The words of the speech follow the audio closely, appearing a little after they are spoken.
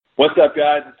What's up,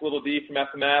 guys? It's Little D from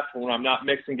FMF. When I'm not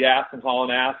mixing gas and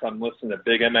hauling ass, I'm listening to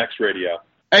Big MX Radio.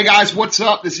 Hey, guys, what's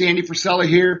up? This is Andy Frisella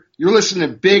here. You're listening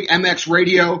to Big MX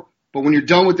Radio, but when you're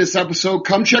done with this episode,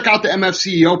 come check out the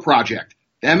MFCEO project,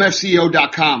 the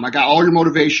MFCEO.com. I got all your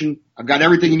motivation. I've got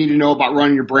everything you need to know about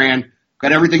running your brand. I've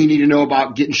got everything you need to know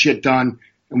about getting shit done,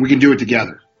 and we can do it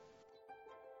together.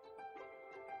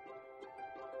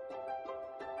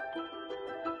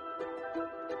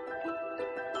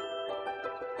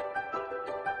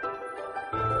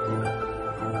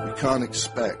 We can't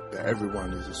expect that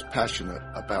everyone is as passionate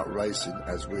about racing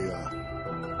as we are.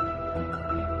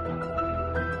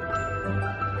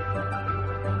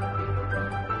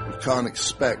 We can't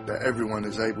expect that everyone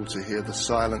is able to hear the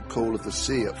silent call of the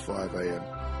sea at 5 a.m.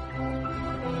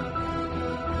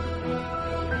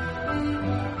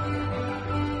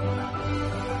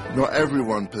 Not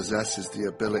everyone possesses the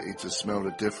ability to smell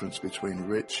the difference between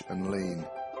rich and lean.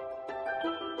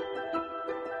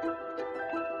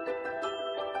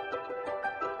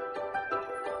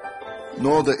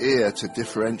 Nor the ear to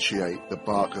differentiate the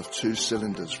bark of 2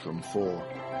 cylinders from 4.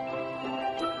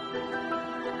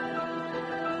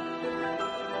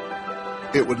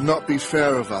 It would not be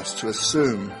fair of us to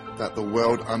assume that the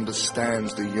world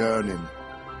understands the yearning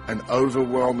and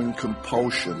overwhelming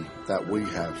compulsion that we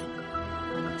have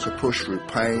to push through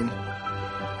pain,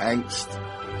 angst,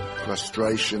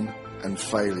 frustration, and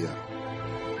failure.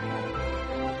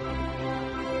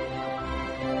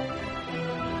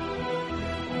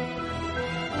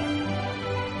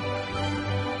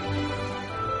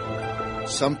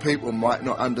 Some people might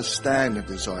not understand the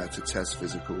desire to test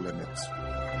physical limits,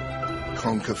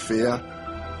 conquer fear,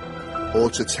 or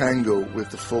to tangle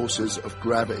with the forces of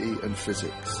gravity and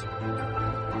physics.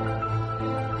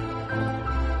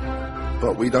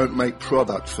 But we don't make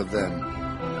product for them.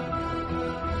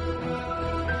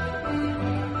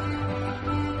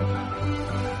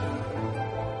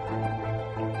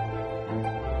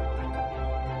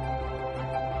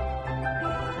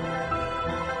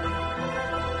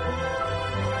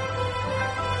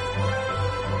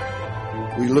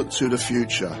 We look to the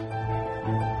future,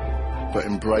 but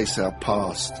embrace our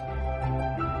past.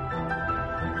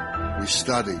 We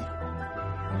study.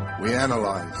 We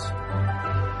analyze.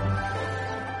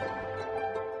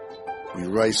 We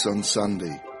race on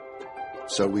Sunday,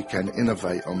 so we can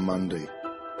innovate on Monday.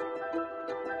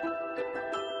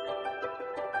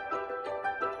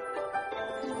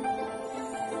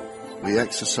 We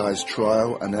exercise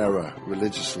trial and error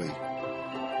religiously.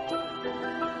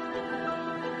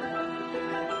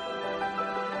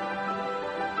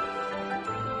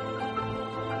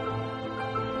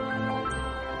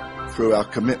 Through our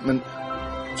commitment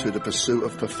to the pursuit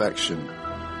of perfection,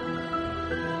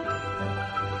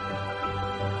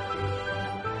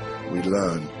 we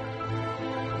learn.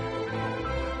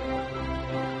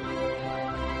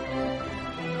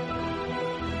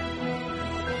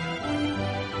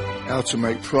 How to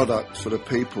make product for the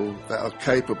people that are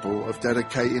capable of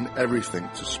dedicating everything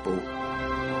to sport.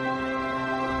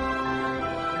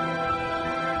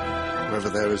 Whether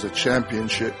there is a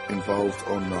championship involved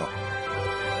or not.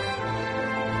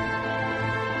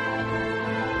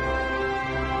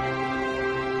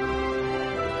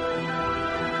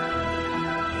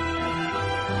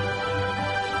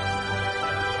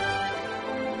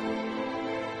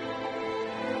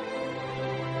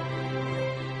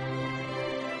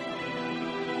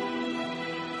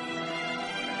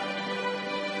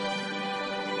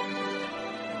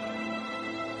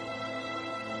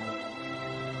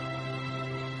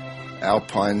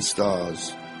 Alpine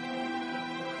Stars.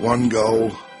 One goal,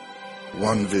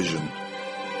 one vision.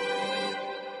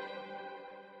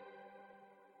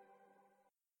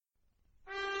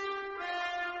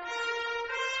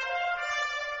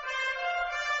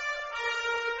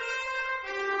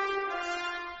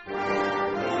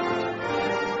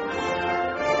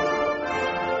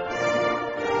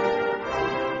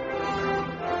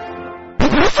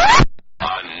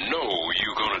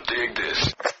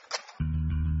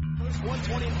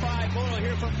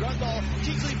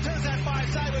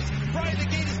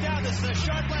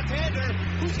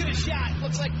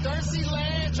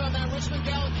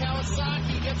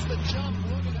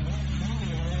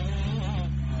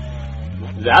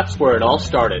 That's where it all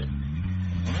started.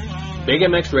 Big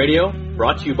MX Radio,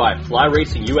 brought to you by Fly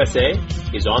Racing USA,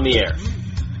 is on the air.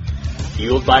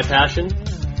 Fueled by passion,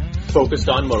 focused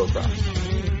on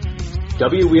motocross.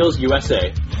 W Wheels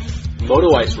USA,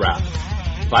 Moto Ice Wrap,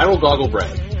 Viral Goggle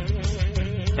Brand,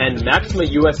 and Maxima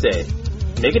USA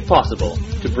make it possible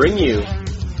to bring you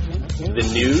the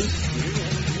news,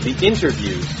 the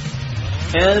interviews,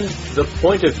 and the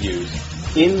point of views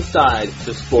inside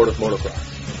the sport of motocross.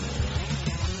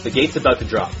 The gate's about to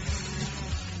drop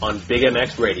on Big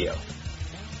MX Radio.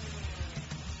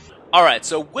 All right,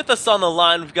 so with us on the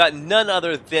line, we've got none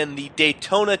other than the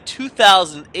Daytona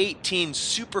 2018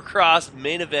 Supercross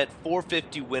main event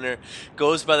 450 winner,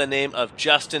 goes by the name of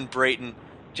Justin Brayton.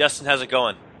 Justin, how's it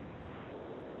going?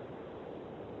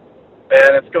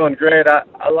 Man, it's going great.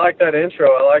 I like that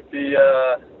intro. I like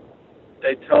the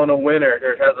Daytona winner.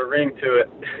 It has a ring to it.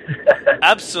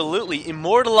 Absolutely.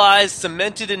 Immortalized,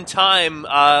 cemented in time.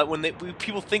 When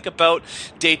people think about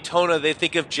Daytona, they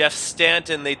think of Jeff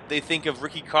Stanton, they think of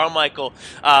Ricky Carmichael,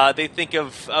 they think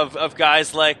of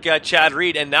guys like Chad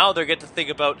Reed, and now they get to think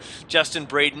about Justin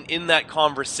Brayton in that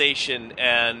conversation.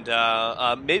 And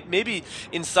maybe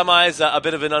in some eyes a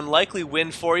bit of an unlikely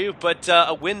win for you, but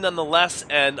a win nonetheless.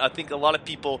 And I think a lot of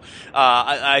people,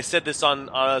 I said this on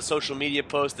a social media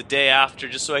post the day after,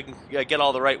 just so I can get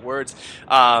all the right words.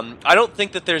 I don't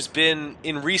think that there's been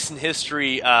in recent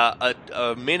history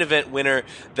a main event winner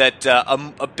that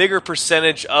a bigger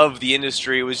percentage of the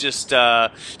industry was just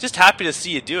happy to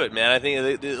see you do it, man. I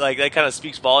think that kind of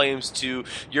speaks volumes to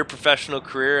your professional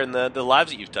career and the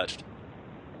lives that you've touched.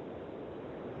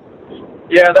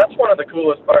 Yeah, that's one of the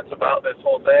coolest parts about this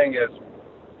whole thing is,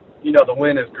 the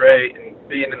win is great and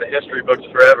being in the history books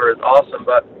forever is awesome,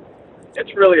 but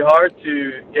it's really hard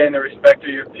to gain the respect of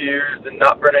your peers and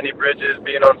not burn any bridges,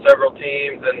 being on several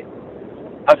teams. And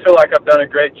I feel like I've done a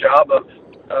great job of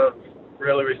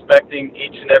really respecting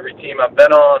each and every team I've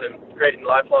been on and creating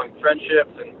lifelong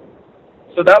friendships. And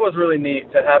so that was really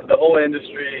neat to have the whole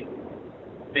industry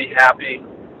be happy.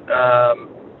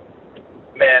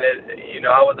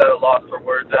 I was at a loss for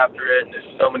words after it, and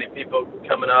there's so many people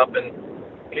coming up and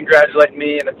congratulating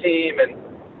me and the team, and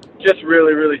just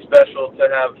really, really special to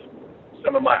have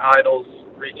some of my idols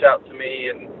reach out to me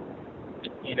and,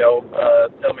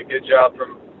 tell me good job,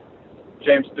 from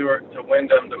James Stewart to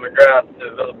Wyndham to McGrath to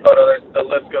Villapoto. The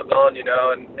list goes on,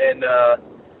 and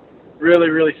really,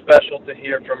 really special to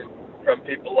hear from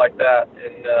people like that.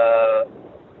 And,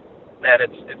 man,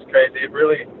 it's crazy. It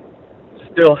really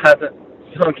still hasn't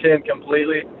sunk in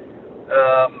completely.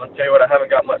 I'll tell you what, I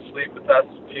haven't got much sleep the past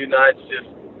few nights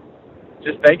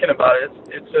just thinking about it.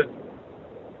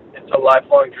 It's a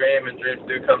lifelong dream, and dreams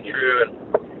do come true. And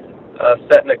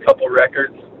setting a couple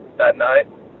records that night,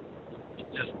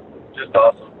 just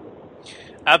awesome.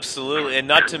 Absolutely, and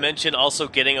not to mention also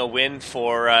getting a win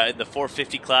for the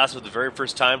 450 class for the very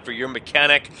first time for your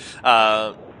mechanic,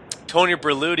 Tony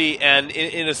Berluti, and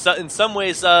in some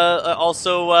ways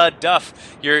also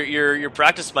Duff, your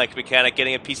practice bike mechanic,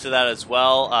 getting a piece of that as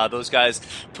well. Those guys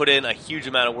put in a huge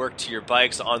amount of work to your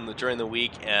bikes during the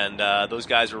week, and those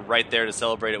guys were right there to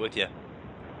celebrate it with you.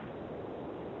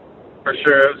 For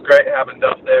sure, it was great having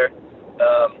Duff there,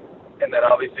 and then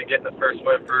obviously getting the first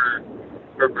win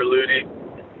for Berluti.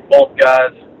 Both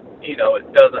guys,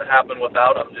 it doesn't happen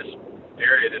without them. Just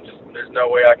period. There's no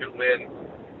way I could win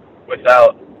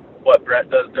without what Brett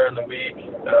does during the week.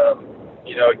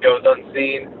 It goes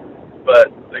unseen,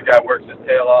 but the guy works his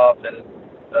tail off, and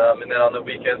then on the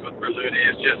weekends with Berluti,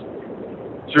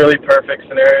 it's really perfect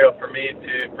scenario for me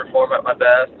to perform at my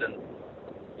best, and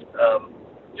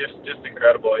just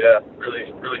incredible. Yeah,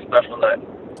 really, really special night.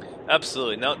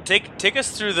 Absolutely. Now, take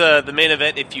us through the main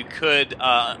event, if you could.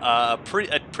 A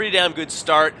pretty damn good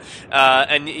start,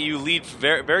 and you lead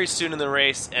very, very soon in the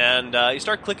race, and you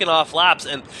start clicking off laps.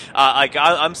 And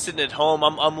I'm sitting at home,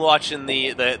 I'm watching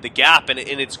the gap, and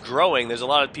it's growing. There's a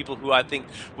lot of people who I think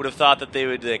would have thought that they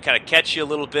would kind of catch you a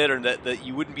little bit, or that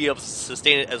you wouldn't be able to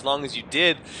sustain it as long as you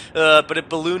did. But it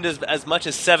ballooned as much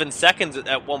as 7 seconds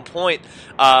at one point.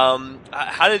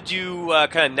 How did you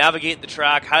kind of navigate the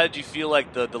track? How did you feel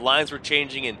like the lines were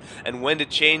changing, and when to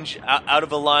change out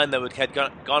of a line that had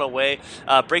gone away?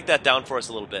 Break that down for us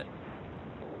a little bit.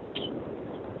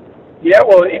 Yeah,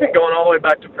 well, even going all the way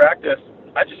back to practice,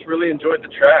 I just really enjoyed the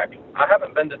track. I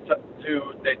haven't been to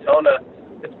Daytona.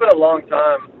 It's been a long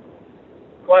time,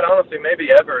 quite honestly,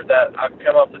 maybe ever, that I've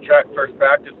come off the track first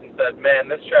practice and said, man,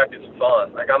 this track is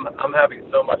fun. Like, I'm having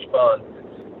so much fun.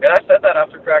 And I said that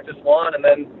after practice one, and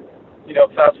then,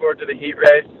 fast forward to the heat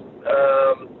race,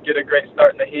 get a great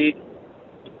start in the heat,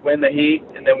 win the heat,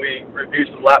 and then we review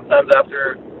some lap times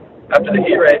after the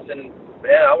heat race, and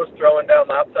man, I was throwing down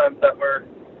lap times that were,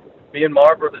 me and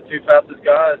Marv were the two fastest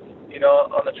guys,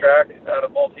 on the track out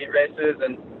of both heat races,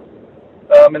 and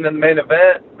then the main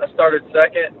event, I started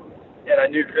second, and I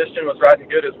knew Christian was riding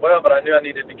good as well, but I knew I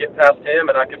needed to get past him,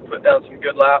 and I could put down some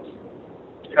good laps,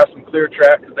 have some clear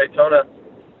track, because Daytona,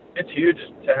 it's huge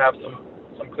to have some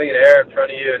clean air in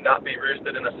front of you and not be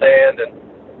roosted in the sand. And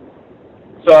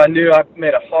so I knew I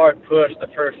made a hard push the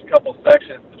first couple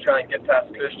sections to try and get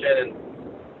past Christian, and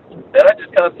then I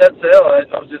just kind kind of set sail.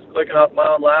 I was just clicking off my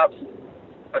own laps.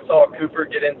 I saw Cooper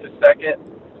get into second,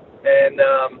 and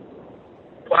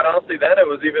quite honestly, then it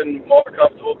was even more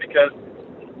comfortable because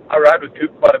I ride with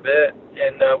Coop quite a bit,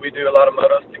 and we do a lot of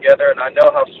motos together, and I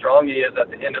know how strong he is at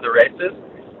the end of the races.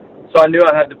 So I knew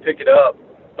I had to pick it up,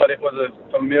 but it was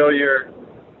a familiar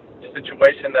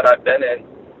situation that I've been in.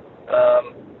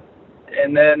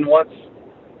 And then once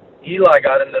Eli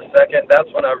got into second,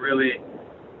 that's when I really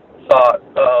thought,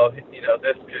 oh, you know,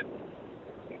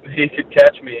 he could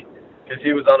catch me because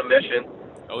he was on a mission.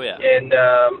 Oh, yeah. And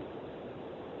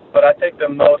but I think the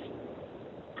most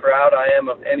proud I am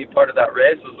of any part of that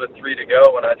race was with 3 to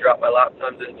go when I dropped my lap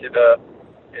times into the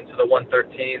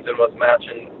 113s and was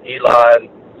matching Eli. And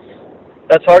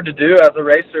that's hard to do as a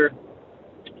racer.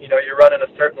 You know, you're running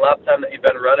a certain lap time that you've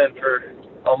been running for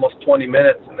almost 20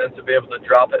 minutes, and then to be able to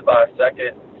drop it by a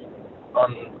second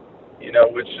on, you know,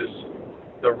 which is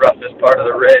the roughest part of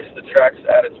the race, the track's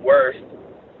at its worst.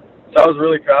 So I was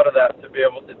really proud of that, to be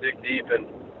able to dig deep and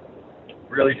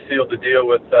really seal the deal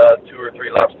with 2 or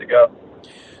 3 laps to go.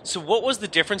 So what was the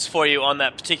difference for you on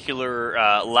that particular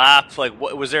lap? Like,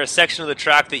 was there a section of the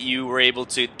track that you were able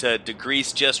to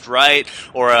grease just right,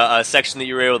 or a section that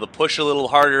you were able to push a little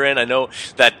harder in? I know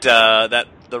that that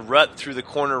the rut through the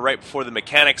corner right before the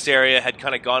mechanics area had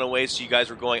kind of gone away, so you guys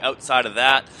were going outside of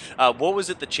that. What was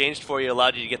it that changed for you,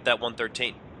 allowed you to get that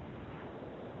 113?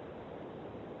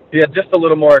 Yeah, just a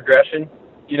little more aggression.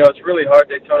 You know, it's really hard.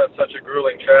 Daytona is such a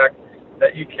grueling track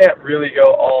that you can't really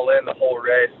go all in the whole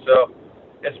race. So,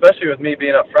 especially with me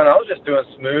being up front, I was just doing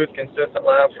smooth, consistent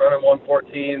laps, running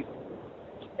 114s.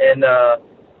 And,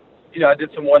 you know, I did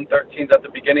some 113s at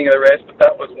the beginning of the race, but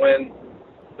that was when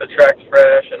the track's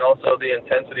fresh and also the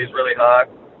intensity is really high.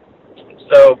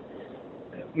 So,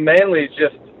 mainly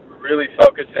just really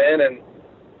focus in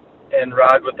and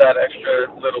ride with that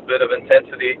extra little bit of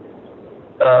intensity.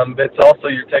 But it's also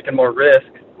you're taking more risk,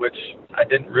 which I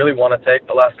didn't really want to take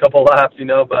the last couple laps, you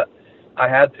know, but I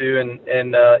had to,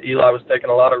 and Eli was taking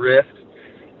a lot of risks.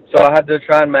 So I had to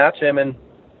try and match him, and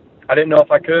I didn't know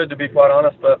if I could, to be quite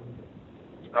honest, but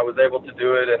I was able to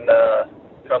do it and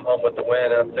come home with the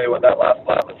win. And I'll tell you what, that last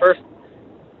lap,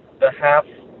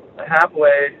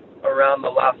 halfway around the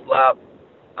last lap,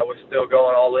 I was still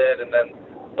going all in, and then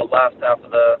the last half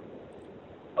of the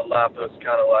lap was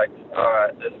kind of like, all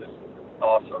right, this is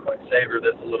awesome. Like, savor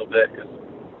this a little bit because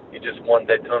you just won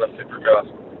Daytona Supercross.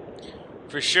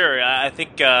 For sure. I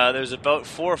think there's about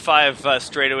 4 or 5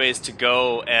 straightaways to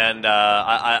go, and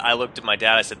I looked at my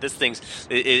dad. I said, this thing's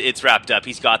it's wrapped up.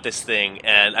 He's got this thing.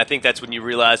 And I think that's when you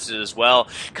realized it as well.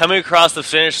 Coming across the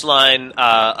finish line,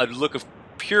 a look of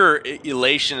pure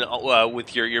elation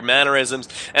with your mannerisms,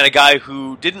 and a guy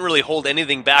who didn't really hold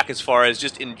anything back as far as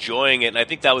just enjoying it. And I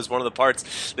think that was one of the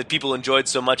parts that people enjoyed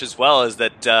so much as well, is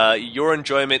that your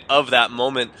enjoyment of that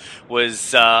moment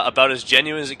was about as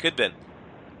genuine as it could have been.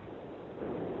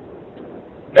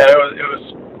 No, it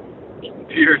was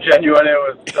pure genuine. It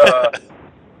was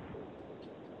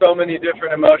so many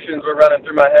different emotions were running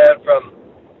through my head, from,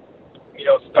 you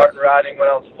know, starting riding when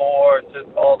I was 4 to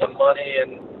all the money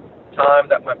and time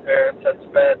that my parents had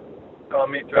spent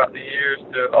on me throughout the years,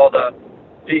 to all the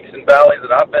peaks and valleys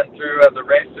that I've been through as a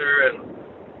racer,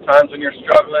 and times when you're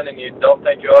struggling and you don't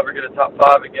think you'll ever get a top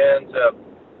 5 again, to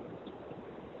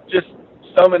just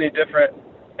so many different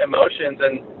emotions.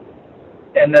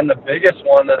 And then the biggest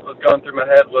one that was going through my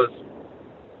head was,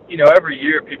 you know, every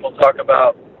year people talk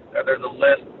about, there's a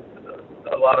list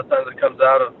a lot of times that comes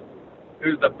out of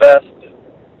who's the best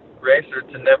racer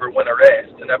to never win a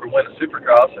race, to never win a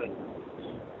Supercross. And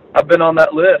I've been on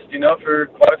that list, you know, for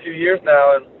quite a few years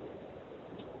now, and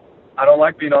I don't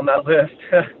like being on that list.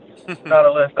 It's not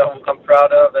a list I'm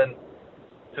proud of, and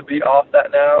to be off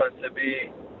that now, and to be,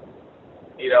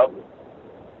 you know,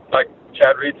 like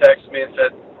Chad Reed texted me and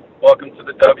said, welcome to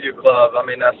the W Club. I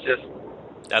mean,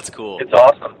 that's cool. It's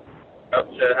awesome.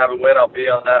 To have a win, I'll be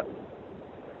on that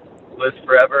list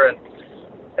forever.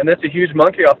 And it's a huge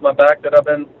monkey off my back that I've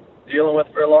been dealing with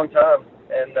for a long time.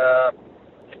 And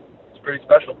it's pretty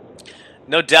special.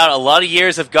 No doubt. A lot of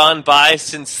years have gone by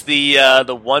since the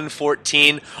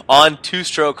 114 on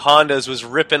 2-stroke Hondas was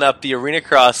ripping up the Arena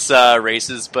Cross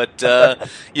races, but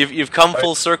you've come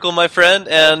full circle, my friend.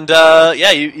 And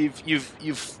yeah,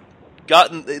 you've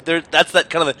gotten there. That's that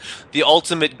kind of the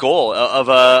ultimate goal of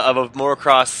a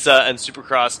motocross and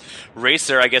supercross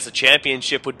racer. I guess a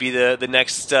championship would be the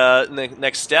next step,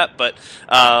 but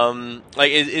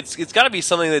like it's got to be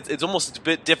something that it's almost a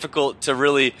bit difficult to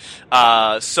really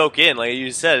soak in. Like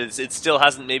you said, it still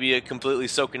hasn't maybe completely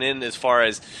soaking in as far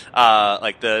as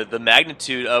like the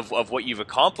magnitude of what you've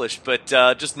accomplished, but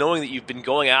just knowing that you've been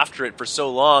going after it for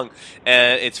so long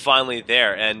and it's finally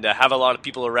there, and have a lot of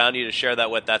people around you to share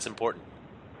that with, that's important.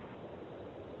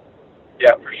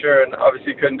 Yeah, for sure. And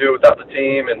obviously couldn't do it without the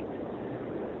team and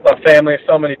my family,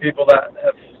 so many people that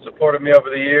have supported me over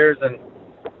the years. And,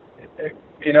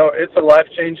 it's a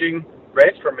life-changing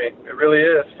race for me. It really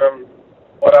is, from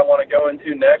what I want to go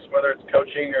into next, whether it's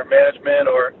coaching or management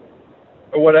or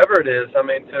whatever it is. I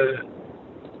mean, to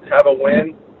have a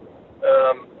win,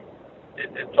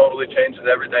 it totally changes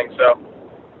everything. So,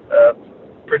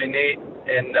 pretty neat.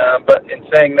 And but in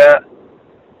saying that,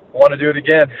 I want to do it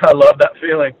again. I love that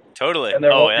feeling. Totally. And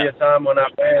there won't be a time when I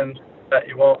win that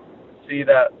you won't see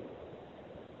that,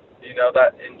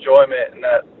 that enjoyment and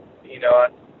that, I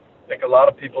think a lot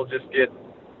of people just get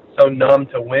so numb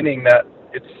to winning that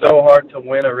it's so hard to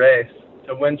win a race.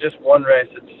 To win just one race,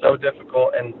 it's so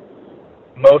difficult, and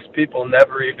most people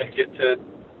never even get to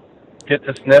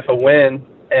sniff a win.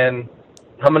 And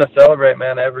I'm going to celebrate,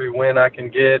 man, every win I can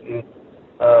get. And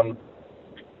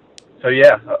so,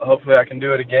 yeah, hopefully I can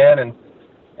do it again.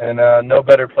 And no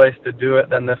better place to do it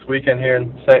than this weekend here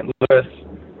in St. Louis,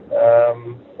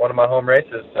 one of my home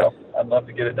races. So I'd love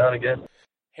to get it done again.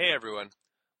 Hey, everyone.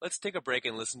 Let's take a break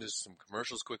and listen to some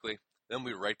commercials quickly. Then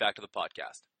we'll be right back to the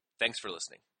podcast. Thanks for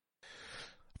listening.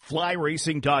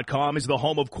 FlyRacing.com is the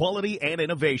home of quality and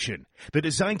innovation. The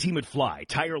design team at Fly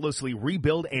tirelessly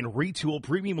rebuild and retool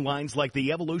premium lines like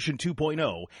the Evolution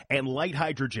 2.0 and Light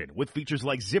Hydrogen, with features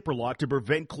like Zipper Lock to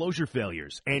prevent closure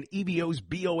failures, and EVO's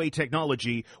BOA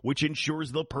technology, which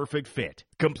ensures the perfect fit.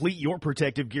 Complete your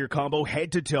protective gear combo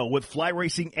head to toe with Fly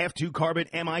Racing F2 Carbon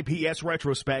MIPS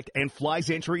Retrospect and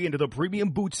Fly's entry into the premium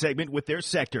boot segment with their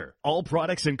Sector. All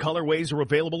products and colorways are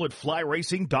available at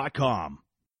FlyRacing.com.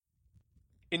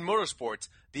 In motorsports,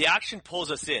 the action pulls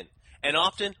us in, and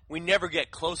often we never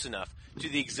get close enough to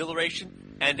the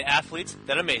exhilaration and athletes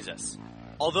that amaze us.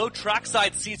 Although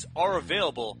trackside seats are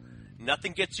available,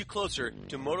 nothing gets you closer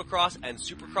to motocross and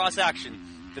supercross action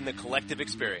than the collective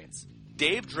experience.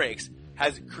 Dave Drakes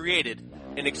has created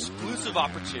an exclusive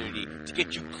opportunity to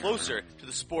get you closer to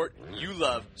the sport you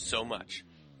love so much.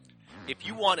 If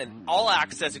you want an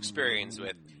all-access experience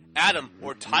with Adam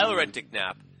or Tyler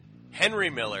Reddick-Knapp, Henry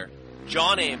Miller,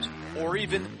 John Ames, or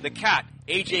even the Cat,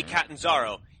 AJ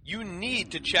Catanzaro, you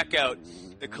need to check out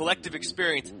the Collective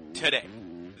Experience today.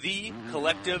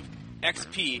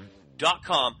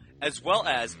 TheCollectiveXP.com, as well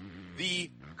as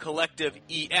The Collective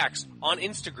EX on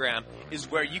Instagram, is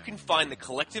where you can find the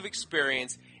Collective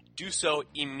Experience. Do so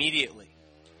immediately.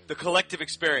 The Collective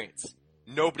Experience.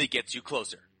 Nobody gets you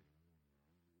closer.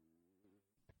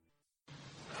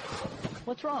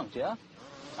 What's wrong, Jeff?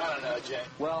 I don't know, Jay.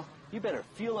 Well, you better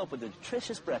fuel up with a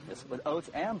nutritious breakfast with oats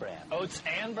and bran. Oats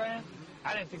and bran?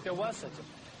 I didn't think there was such a...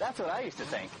 That's what I used to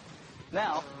think.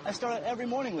 Now, I start out every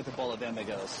morning with a bowl of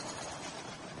Amigos.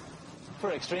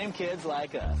 For extreme kids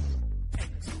like us.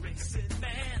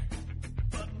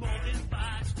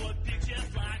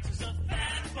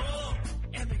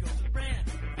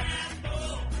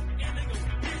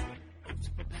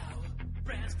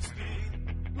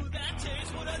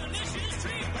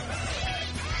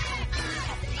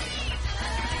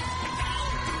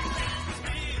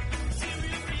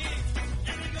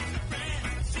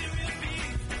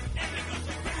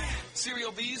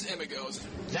 Cereal B's Amigos.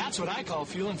 That's what I call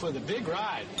fueling for the big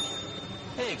ride.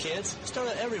 Hey, kids, start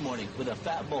out every morning with a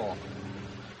fat bowl.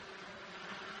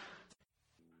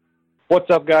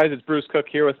 What's up, guys? It's Bruce Cook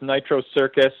here with Nitro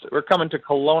Circus. We're coming to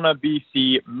Kelowna,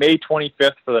 BC, May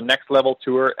 25th for the Next Level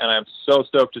Tour, and I'm so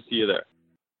stoked to see you there.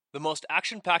 The most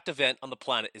action-packed event on the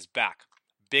planet is back,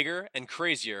 bigger and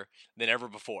crazier than ever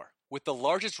before, with the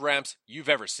largest ramps you've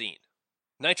ever seen.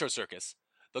 Nitro Circus,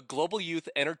 the global youth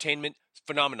entertainment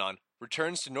phenomenon,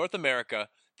 returns to North America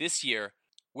this year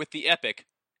with the epic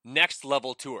Next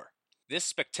Level Tour. This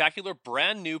spectacular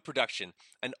brand new production,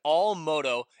 an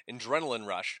all-moto adrenaline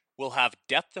rush, will have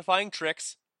death-defying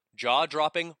tricks,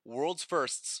 jaw-dropping world's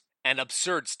firsts, and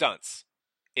absurd stunts.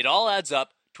 It all adds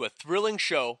up to a thrilling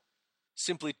show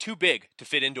simply too big to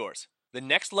fit indoors. The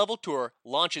Next Level Tour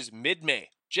launches mid-May,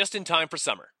 just in time for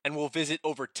summer, and will visit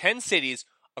over 10 cities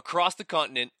across the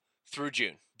continent through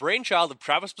June. Brainchild of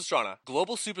Travis Pastrana,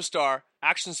 global superstar,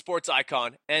 action sports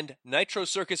icon, and Nitro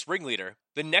Circus ringleader,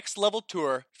 the Next Level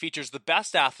Tour features the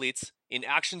best athletes, in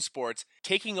action sports,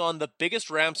 taking on the biggest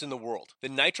ramps in the world. The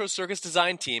Nitro Circus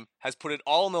design team has put it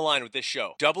all on the line with this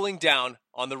show, doubling down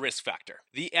on the risk factor.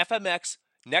 The FMX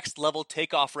Next Level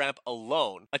Takeoff Ramp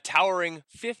alone, a towering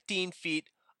 15 feet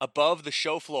above the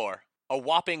show floor, a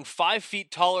whopping 5 feet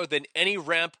taller than any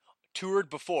ramp toured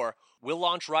before, will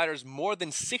launch riders more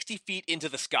than 60 feet into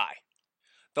the sky.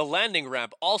 The landing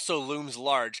ramp also looms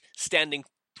large, standing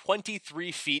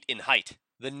 23 feet in height.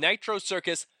 The Nitro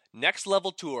Circus Next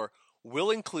Level Tour will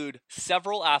include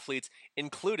several athletes,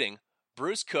 including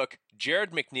Bruce Cook,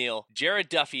 Jared McNeil, Jared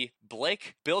Duffy,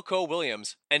 Blake Bilko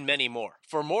Williams, and many more.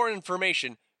 For more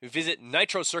information, visit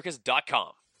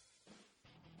nitrocircus.com.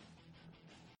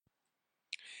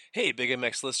 Hey, Big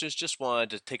MX listeners, just wanted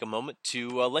to take a moment to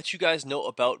let you guys know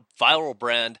about Viral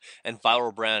Brand and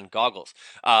Viral Brand Goggles.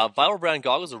 Viral Brand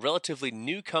Goggles is a relatively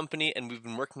new company, and we've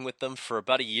been working with them for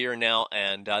about a year now,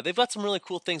 and they've got some really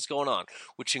cool things going on,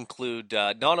 which include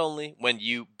not only when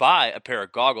you buy a pair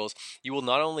of goggles, you will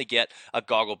not only get a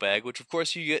goggle bag, which of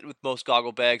course you get with most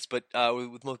goggle bags, but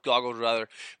with most goggles rather,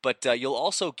 but you'll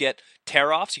also get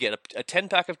tear-offs. You get a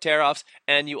 10-pack of tear-offs,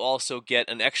 and you also get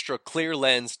an extra clear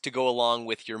lens to go along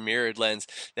with your mirrored lens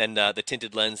and the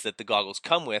tinted lens that the goggles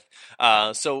come with.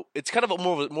 So it's kind of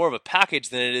more of a package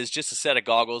than it is just a set of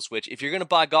goggles, which if you're going to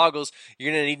buy goggles,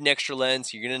 you're going to need an extra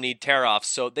lens, you're going to need tear-offs.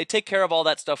 So they take care of all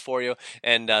that stuff for you,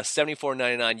 and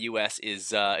 $74.99 US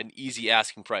is an easy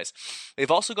asking price.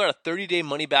 They've also got a 30-day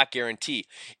money-back guarantee.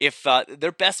 If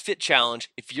their best fit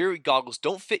challenge, if your goggles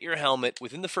don't fit your helmet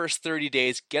within the first 30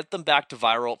 days, get them back to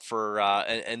Viral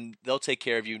and they'll take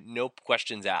care of you, no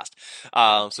questions asked.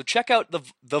 So check out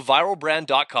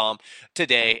theviralbrand.com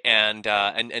today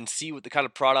and see what the kind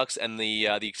of products and the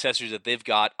accessories that they've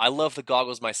got. I love the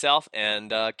goggles myself,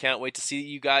 and can't wait to see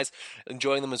you guys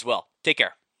enjoying them as well. Take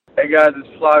care. Hey guys,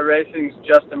 it's Fly Racing's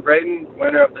Justin Brayton,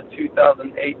 winner of the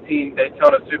 2018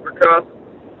 Daytona Supercross.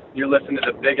 You're listening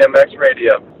to Big MX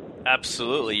Radio.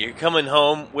 Absolutely, you're coming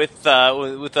home with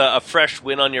a fresh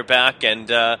win on your back, and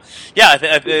I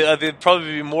think there'd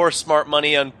probably be more smart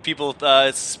money on people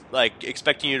like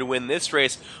expecting you to win this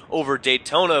race over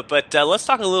Daytona. But let's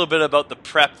talk a little bit about the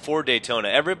prep for Daytona.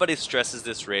 Everybody stresses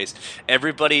this race.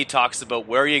 Everybody talks about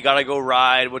where you gotta go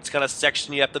ride, what kind of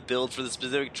section you have to build for the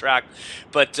specific track.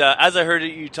 But as I heard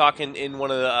you talking in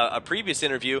one of a previous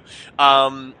interview,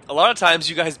 a lot of times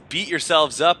you guys beat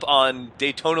yourselves up on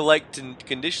Daytona-like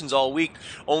conditions all week,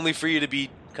 only for you to be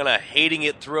kind of hating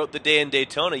it throughout the day in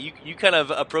Daytona. You kind of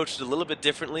approached it a little bit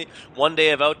differently. One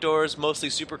day of outdoors, mostly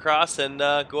Supercross, and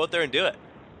go out there and do it.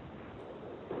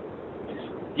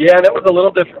 Yeah, and it was a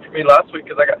little different for me last week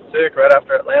because I got sick right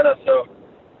after Atlanta. So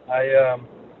I,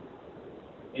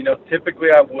 typically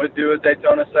I would do a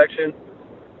Daytona section.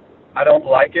 I don't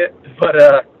like it, but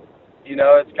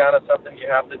it's kind of something you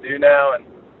have to do now. And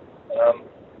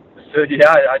so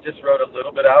yeah, I just rode a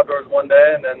little bit outdoors one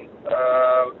day, and then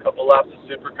a couple laps of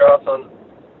Supercross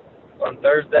on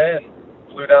Thursday, and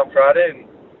flew down Friday and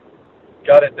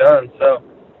got it done. So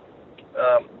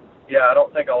I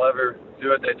don't think I'll ever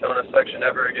do a Daytona section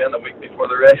ever again the week before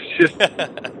the race. Just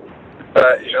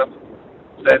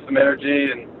save some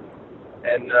energy,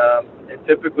 and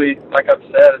typically, like I've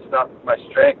said, it's not my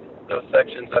strength. Those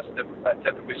sections I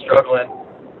typically struggle in.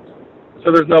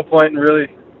 So there's no point in really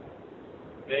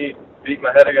me beating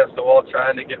my head against the wall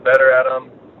trying to get better at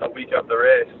them a week of the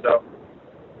race. So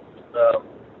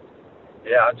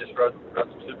I just rode some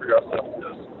Supercross stuff.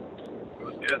 It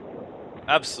was good.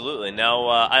 Absolutely. Now,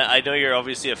 I know you're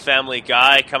obviously a family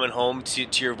guy coming home to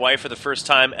your wife for the first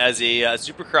time as a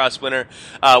Supercross winner.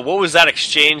 What was that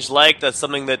exchange like? That's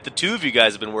something that the two of you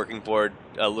guys have been working for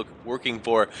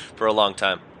a long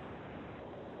time.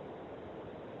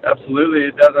 Absolutely.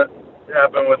 It doesn't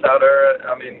happen without her.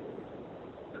 I mean,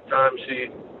 the time she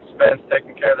spends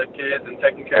taking care of the kids and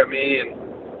taking care of me, and,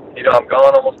 I'm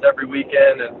gone almost every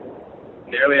weekend and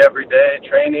nearly every day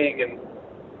training, and,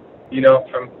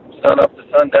 from sun up to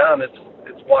sundown, it's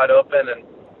wide open, and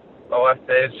my wife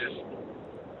Paige just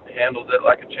handles it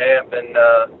like a champ,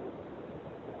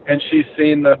 and she's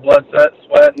seen the blood,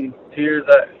 sweat, and tears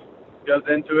that goes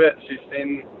into it. She's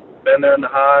been there in the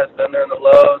highs, been there in the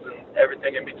lows, and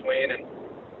everything in between, and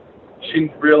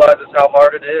she realizes how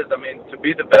hard it is. I mean, to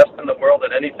be the best in the world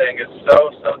at anything is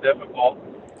so difficult,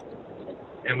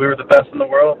 and we were the best in the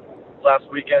world last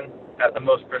weekend at the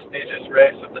most prestigious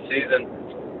race of the season.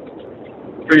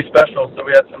 Pretty special. So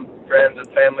we had some friends and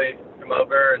family come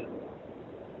over, and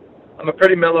I'm a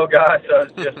pretty mellow guy, so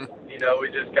it's just we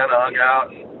just kind of hung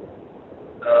out and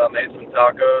made some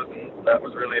tacos, and that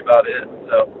was really about it.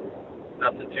 So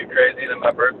nothing too crazy. Then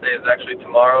my birthday is actually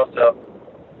tomorrow, so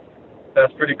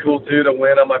that's pretty cool too, to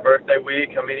win on my birthday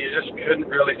week. I mean, you just couldn't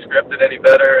really script it any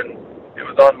better, and it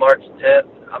was on March 10th.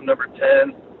 I'm number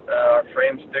 10. Our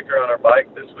frame sticker on our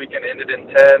bike this weekend ended in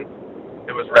 10.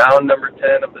 It was round number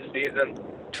 10 of the season.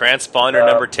 Transponder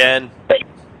number 10.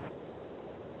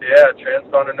 Yeah,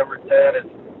 transponder number 10. It's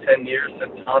 10 years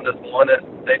since Honda's won at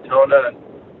Daytona, and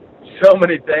so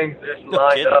many things just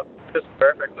lined up just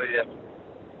perfectly. And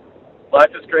life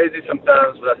is crazy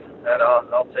sometimes, but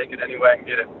I'll take it any way I can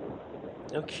get it.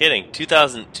 No kidding.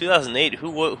 2008. Who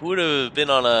would have been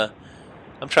on a?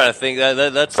 I'm trying to think.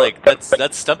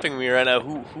 That's stumping me right now.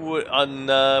 Who on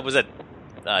was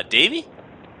that? Davey?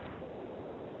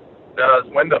 No, it's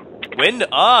Wyndham.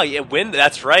 Wyndham.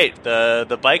 That's right.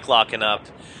 The bike locking up.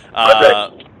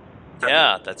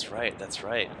 Yeah, that's right. That's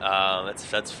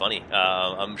funny.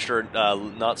 I'm sure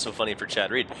not so funny for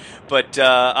Chad Reed. But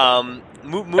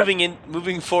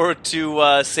moving forward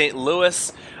to St.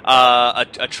 Louis,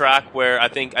 a track where I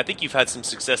think you've had some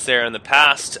success there in the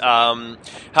past. How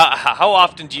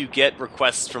often do you get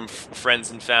requests from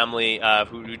friends and family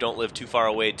who don't live too far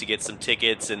away to get some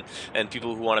tickets and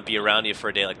people who want to be around you for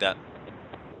a day like that?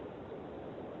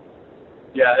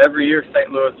 Yeah, every year St.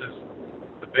 Louis is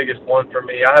the biggest one for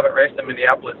me. I haven't raced in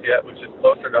Minneapolis yet, which is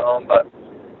closer to home, but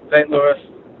St. Louis,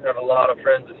 I have a lot of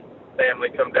friends and family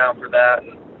come down for that,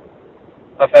 and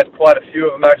I've had quite a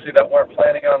few of them actually that weren't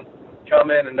planning on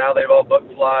coming, and now they've all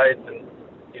booked flights, and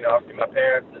obviously my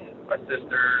parents and my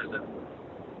sisters, and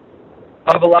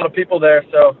I have a lot of people there,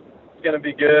 so it's going to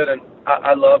be good, and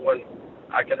I love when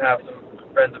I can have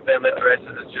some friends and family at the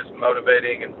races. It's just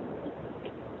motivating, and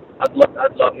I'd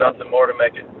love nothing more to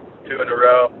make it 2 in a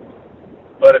row.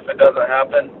 But if it doesn't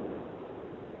happen,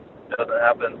 it doesn't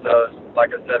happen. So,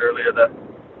 like I said earlier,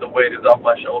 the weight is off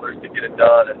my shoulders to get it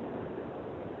done. And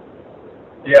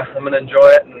yeah, I'm going to enjoy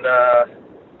it, and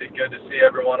be good to see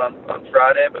everyone on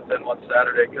Friday. But then once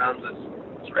Saturday comes,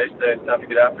 it's race day. It's time to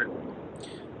get after it.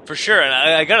 For sure, and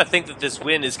I got to think that this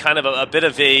win is kind of a bit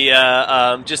of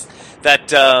a just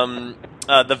that.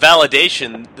 The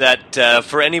validation that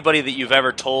for anybody that you've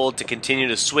ever told to continue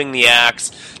to swing the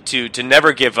axe, to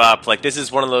never give up, like this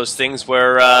is one of those things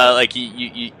where like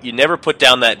you never put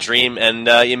down that dream, and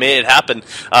you made it happen,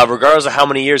 regardless of how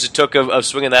many years it took of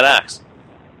swinging that axe.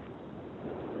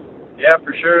 Yeah,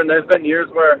 for sure. And there's been years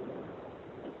where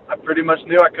I pretty much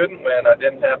knew I couldn't win. I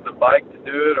didn't have the bike to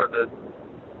do it, or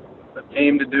the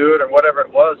team to do it, or whatever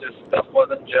it was. Just stuff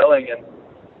wasn't gelling, and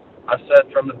I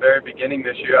said from the very beginning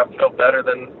this year, I feel better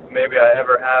than maybe I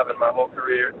ever have in my whole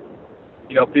career.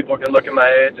 People can look at my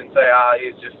age and say,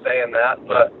 he's just saying that,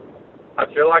 but I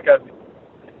feel like I've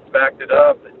backed it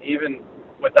up. Even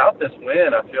without this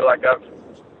win, I feel like I've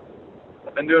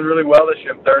been doing really well this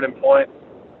year. I'm third in points.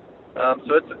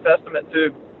 So it's a testament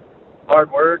to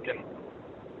hard work and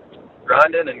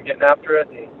grinding and getting after it,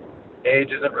 and age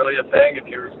isn't really a thing if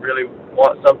you really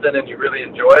want something and you really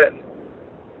enjoy it. And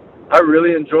I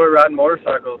really enjoy riding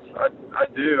motorcycles. I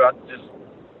do.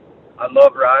 I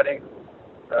love riding.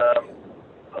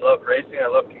 I love racing. I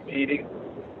love competing.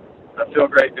 I feel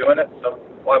great doing it. So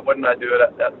why wouldn't I do it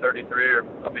at 33, or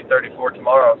I'll be 34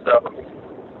 tomorrow? So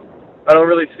I don't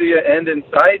really see an end in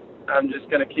sight. I'm just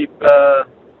going to keep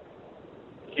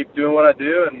doing what I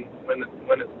do, and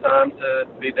when it's time to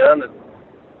be done,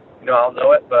 I'll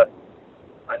know it. But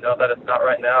I know that it's not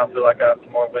right now. I feel like I have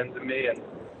some more wins in me and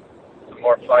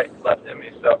more fight left in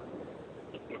me, so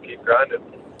we'll keep grinding.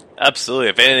 Absolutely.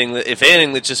 If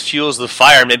anything that just fuels the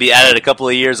fire, maybe added a couple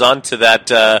of years onto that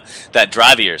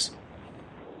drive of yours.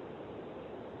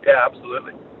 Yeah,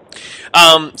 absolutely.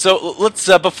 So let's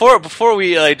before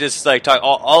we just talk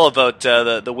all about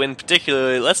the win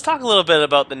particularly, let's talk a little bit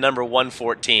about the number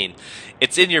 114.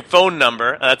 It's in your phone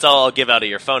number. That's all I'll give out of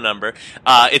your phone number.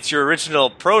 It's your original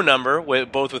pro number,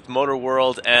 both with Motor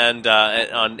World and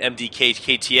on MDK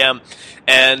KTM.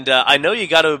 And I know you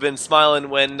got to have been smiling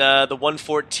when the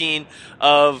 114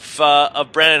 of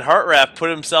Brandon Hartranft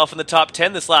put himself in the top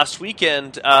 10 this last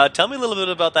weekend. Tell me a little bit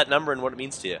about that number and what it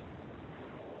means to you.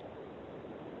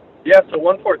 Yeah, so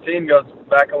 114 goes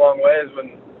back a long ways.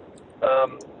 When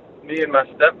me and my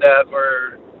stepdad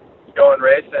were going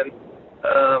racing,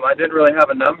 I didn't really have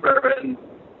a number, and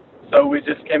so we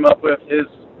just came up with his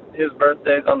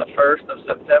birthday's on the 1st of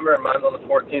September, and mine's on the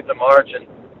 14th of March, and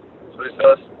so we said,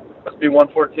 let's be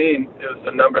 114. It was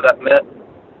a number that meant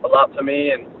a lot to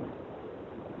me, and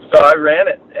so I ran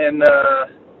it, and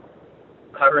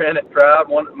I ran it proud.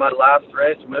 My last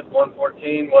race with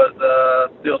 114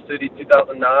 was Steel City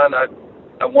 2009.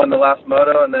 I won the last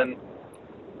moto, and then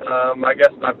I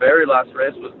guess my very last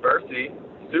race was Bercy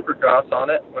Supercross on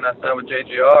it when I signed with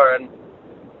JGR, and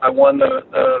I won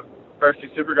the Varsity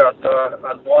Supercross, so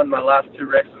I won my last 2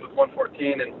 races with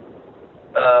 114, and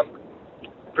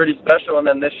pretty special. And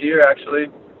then this year, actually,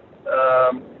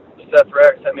 Seth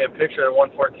Rex sent me a picture of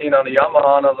 114 on the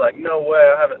Yamaha, and I was like, no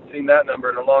way, I haven't seen that number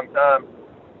in a long time.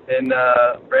 And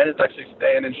Brandon's actually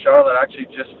staying in Charlotte. I actually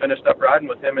just finished up riding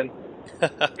with him and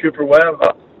Cooper Webb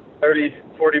about 30,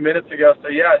 40 minutes ago. So,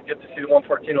 yeah, I get to see the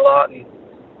 114 a lot, and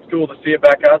it's cool to see it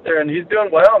back out there. And he's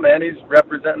doing well, man. He's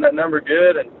representing that number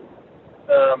good, and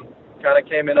kind of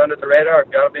came in under the radar.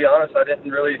 I've got to be honest, I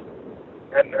hadn't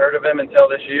heard of him until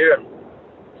this year. And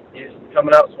he's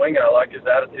coming out swinging. I like his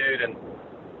attitude and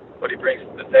what he brings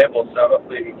to the table, so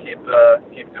hopefully he can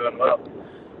keep doing well.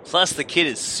 Plus, the kid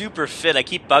is super fit. I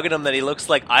keep bugging him that he looks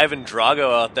like Ivan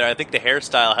Drago out there. I think the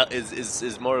hairstyle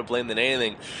is more to blame than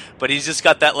anything. But he's just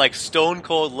got that, like,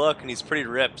 stone-cold look, and he's pretty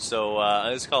ripped. So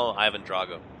I just call him Ivan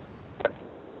Drago.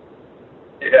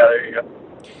 Yeah, there you go.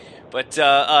 But,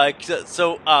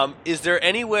 is there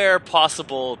anywhere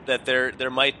possible that there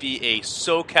might be a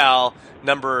SoCal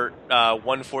number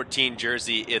 114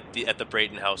 jersey at the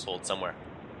Brayton household somewhere?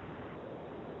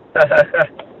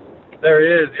 There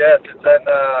is, yes. It's in,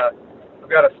 I've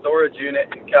got a storage unit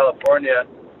in California.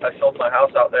 I sold my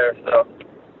house out there, so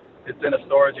it's in a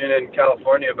storage unit in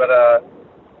California. But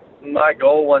my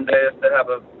goal one day is to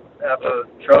have a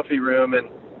trophy room, and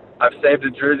I've saved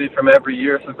a jersey from every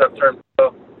year since I've turned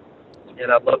pro.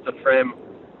 And I'd love to frame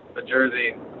a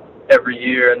jersey every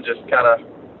year and just kind of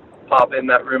pop in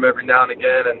that room every now and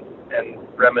again and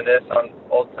reminisce on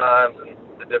old times and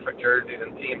the different jerseys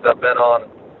and teams I've been on.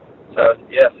 So,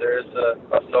 yes, there is a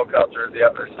SoCal jersey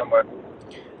out there somewhere.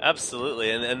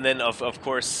 Absolutely, and then of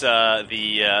course you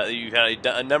had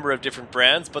a number of different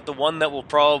brands, but the one that will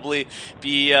probably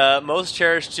be most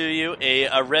cherished to you,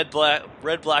 a red,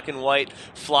 black, and white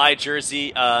Fly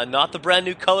jersey, not the brand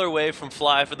new colorway from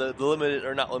Fly for the limited,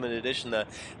 or not limited edition,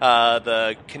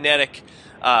 the Kinetic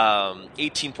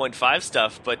 18.5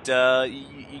 stuff, but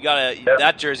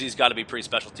that jersey's got to be pretty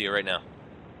special to you right now.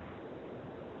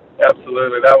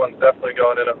 Absolutely, that one's definitely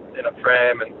going in a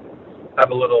frame and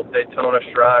have a little Daytona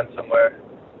shrine somewhere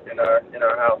in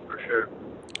our house for sure.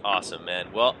 Awesome,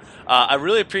 man. Well, I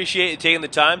really appreciate you taking the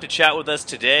time to chat with us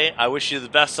today. I wish you the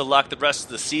best of luck the rest of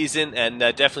the season, and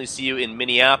definitely see you in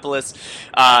Minneapolis.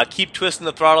 Keep twisting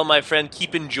the throttle, my friend.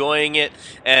 Keep enjoying it,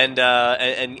 and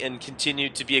continue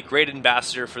to be a great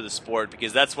ambassador for the sport,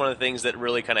 because that's one of the things that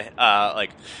really kind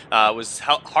of was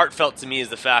heartfelt to me, is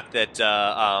the fact that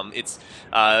it's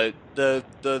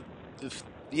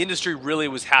the industry really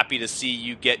was happy to see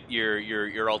you get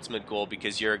your ultimate goal,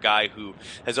 because you're a guy who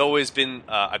has always been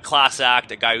a class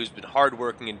act, a guy who's been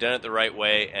hardworking and done it the right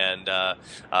way, and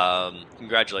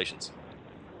congratulations.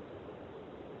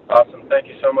 Awesome. Thank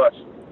you so much.